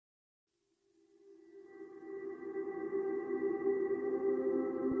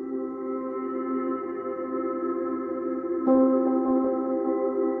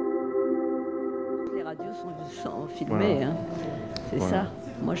sans filmer. Hein. C'est ça.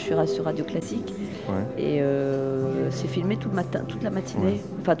 Moi, je suis sur Radio Classique et c'est filmé tout le matin, toute la matinée.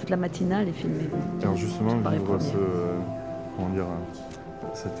 Enfin, toute la matinale est filmée. Alors justement, je vois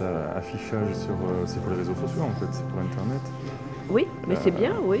cet affichage c'est pour les réseaux sociaux en fait, c'est pour Internet. Oui, mais c'est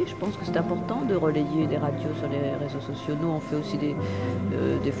bien, oui. Je pense que c'est important de relayer des radios sur les réseaux sociaux. Nous, on fait aussi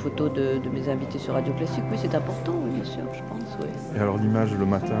des photos de mes invités sur Radio Classique. Oui, c'est important, oui, bien sûr, je pense. Oui. Et alors l'image le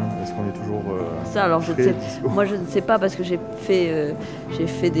matin, est-ce qu'on est toujours ça, alors moi je ne sais pas parce que j'ai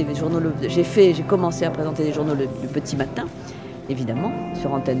fait des journaux. J'ai commencé à présenter des journaux le petit matin, évidemment,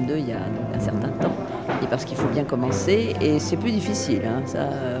 sur Antenne 2 il y a donc un certain temps. Et parce qu'il faut bien commencer, et c'est plus difficile. Hein, ça,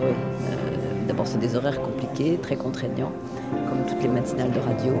 oui. D'abord, c'est des horaires compliqués, très contraignants, comme toutes les matinales de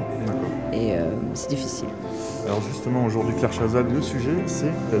radio. Et c'est difficile. Alors justement, aujourd'hui, Claire Chazal, le sujet,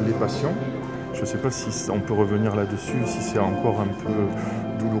 c'est les passions. Je ne sais pas si on peut revenir là-dessus, si c'est encore un peu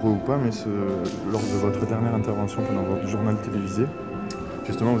douloureux ou pas, mais lors de votre dernière intervention pendant votre journal télévisé,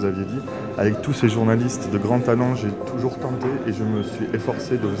 justement, vous aviez dit, avec tous ces journalistes de grand talent, j'ai toujours tenté et je me suis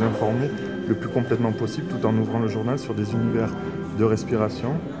efforcé de vous informer le plus complètement possible, tout en ouvrant le journal sur des univers de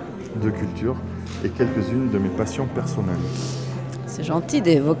respiration, de culture et quelques-unes de mes passions personnelles. C'est gentil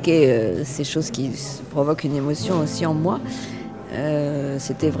d'évoquer ces choses qui provoquent une émotion aussi en moi.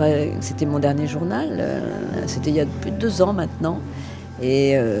 C'était vrai, c'était mon dernier journal, c'était il y a plus de 2 ans maintenant.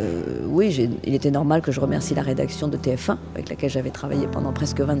 Et oui, il était normal que je remercie la rédaction de TF1, avec laquelle j'avais travaillé pendant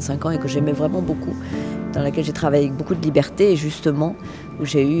presque 25 ans et que j'aimais vraiment beaucoup, dans laquelle j'ai travaillé avec beaucoup de liberté et justement où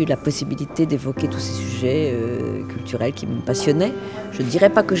j'ai eu la possibilité d'évoquer tous ces sujets culturels qui me passionnaient. Je ne dirais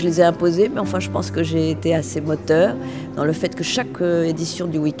pas que je les ai imposés, mais enfin je pense que j'ai été assez moteur dans le fait que chaque édition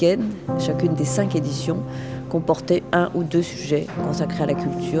du week-end, chacune des 5 éditions, comportait 1 ou 2 sujets consacrés à la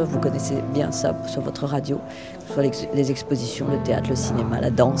culture. Vous connaissez bien ça sur votre radio, que ce soit les expositions, le théâtre, le cinéma, la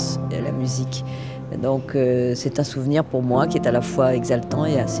danse, la musique. Donc c'est un souvenir pour moi qui est à la fois exaltant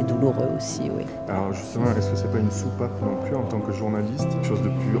et assez douloureux aussi. Oui. Alors justement, est-ce que c'est pas une soupape non plus en tant que journaliste, quelque chose de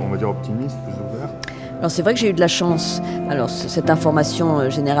plus, on va dire, optimiste, plus ouvert ? Alors c'est vrai que j'ai eu de la chance. Alors cette information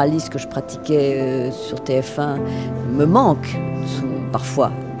généraliste que je pratiquais sur TF1 me manque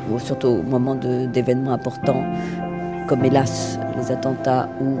parfois, surtout au moment d'événements importants, comme hélas les attentats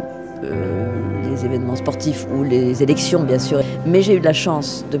ou les événements sportifs ou les élections bien sûr. Mais j'ai eu de la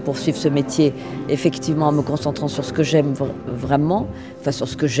chance de poursuivre ce métier effectivement en me concentrant sur ce que j'aime vraiment. Enfin sur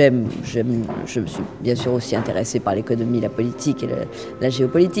ce que j'aime, je me suis bien sûr aussi intéressée par l'économie, la politique et la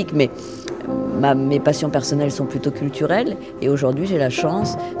géopolitique, mais mes passions personnelles sont plutôt culturelles et aujourd'hui j'ai la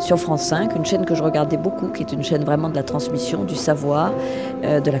chance sur France 5, une chaîne que je regardais beaucoup, qui est une chaîne vraiment de la transmission, du savoir,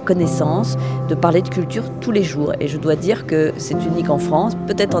 de la connaissance, de parler de culture tous les jours et je dois dire que c'est unique en France,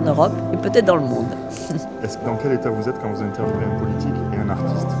 peut-être en Europe et peut-être dans le monde. Dans quel état vous êtes quand vous interviewez un politique et un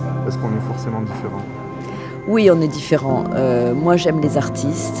artiste ? Est-ce qu'on est forcément différents ? Oui, on est différents. Moi j'aime les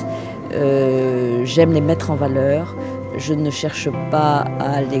artistes, j'aime les mettre en valeur. Je ne cherche pas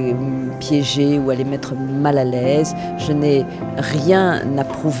à les piéger ou à les mettre mal à l'aise. Je n'ai rien à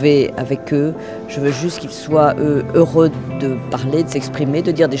prouver avec eux. Je veux juste qu'ils soient heureux de parler, de s'exprimer,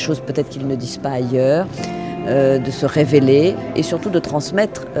 de dire des choses peut-être qu'ils ne disent pas ailleurs, de se révéler et surtout de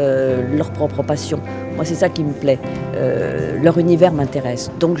transmettre leur propre passion. Moi, c'est ça qui me plaît. Leur univers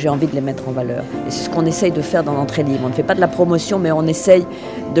m'intéresse, donc j'ai envie de les mettre en valeur. Et c'est ce qu'on essaye de faire dans l'Entrée libre. On ne fait pas de la promotion, mais on essaye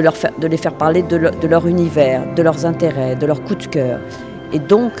de les faire parler de leur univers, de leurs intérêts, de leurs coups de cœur. Et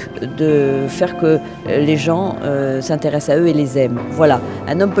donc de faire que les gens s'intéressent à eux et les aiment. Voilà.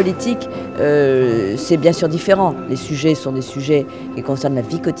 Un homme politique, c'est bien sûr différent. Les sujets sont des sujets qui concernent la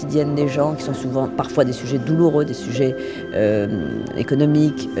vie quotidienne des gens, qui sont souvent parfois des sujets douloureux, des sujets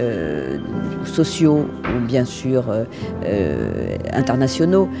économiques, sociaux ou bien sûr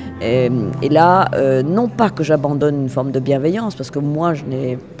internationaux. Et là, non pas que j'abandonne une forme de bienveillance, parce que moi, je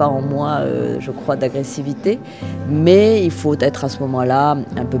n'ai pas en moi, je crois, d'agressivité, mais il faut être à ce moment-là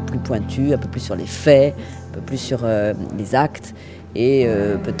un peu plus pointu, un peu plus sur les faits, un peu plus sur les actes et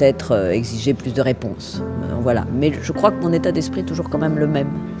peut-être exiger plus de réponses. Voilà. Mais je crois que mon état d'esprit est toujours quand même le même,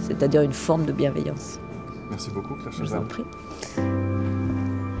 c'est-à-dire une forme de bienveillance. Merci beaucoup, Claire Chazal. Je vous en prie.